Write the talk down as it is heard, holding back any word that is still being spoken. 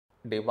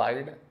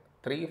divide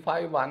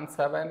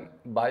 3517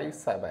 by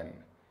 7.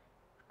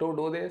 To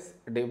do this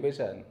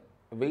division,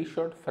 we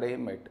should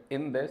frame it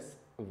in this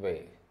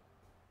way.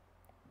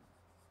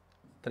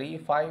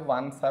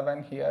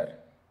 3517 here,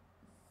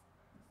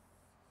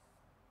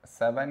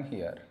 7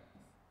 here.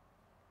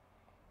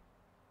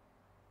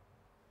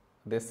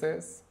 This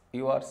is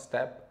your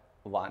step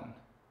 1.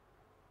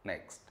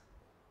 Next,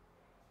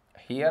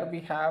 here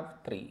we have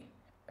 3,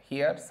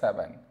 here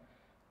 7.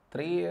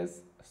 3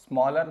 is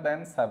smaller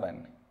than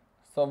 7.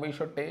 So we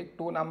should take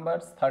two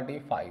numbers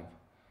 35.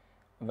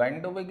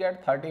 When do we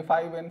get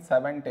 35 in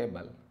 7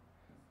 table?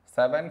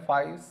 7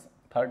 5s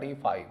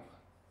 35.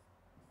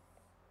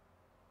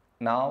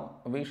 Now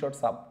we should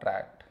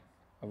subtract.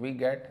 We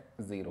get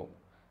 0.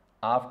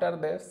 After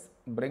this,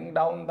 bring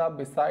down the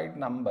beside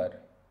number.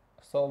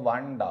 So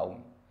 1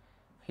 down.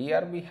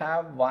 Here we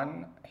have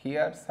 1,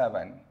 here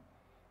 7.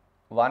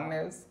 1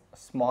 is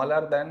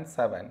smaller than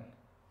 7.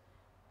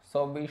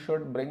 So we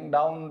should bring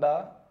down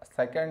the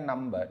second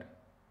number.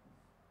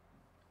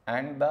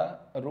 And the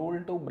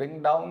rule to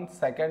bring down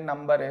second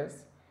number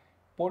is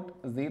put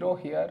 0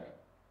 here.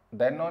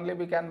 Then only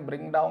we can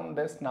bring down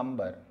this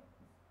number.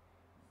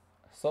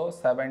 So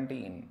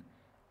 17.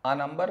 A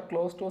number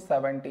close to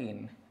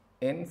 17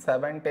 in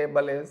 7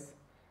 table is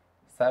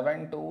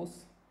 7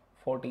 2s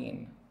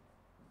 14.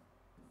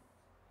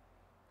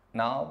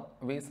 Now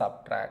we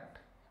subtract.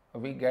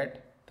 We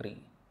get 3.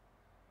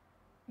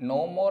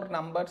 No more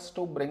numbers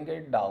to bring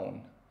it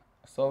down.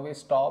 So we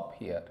stop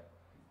here.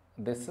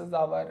 This is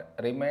our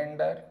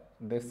remainder.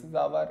 This is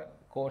our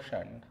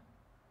quotient.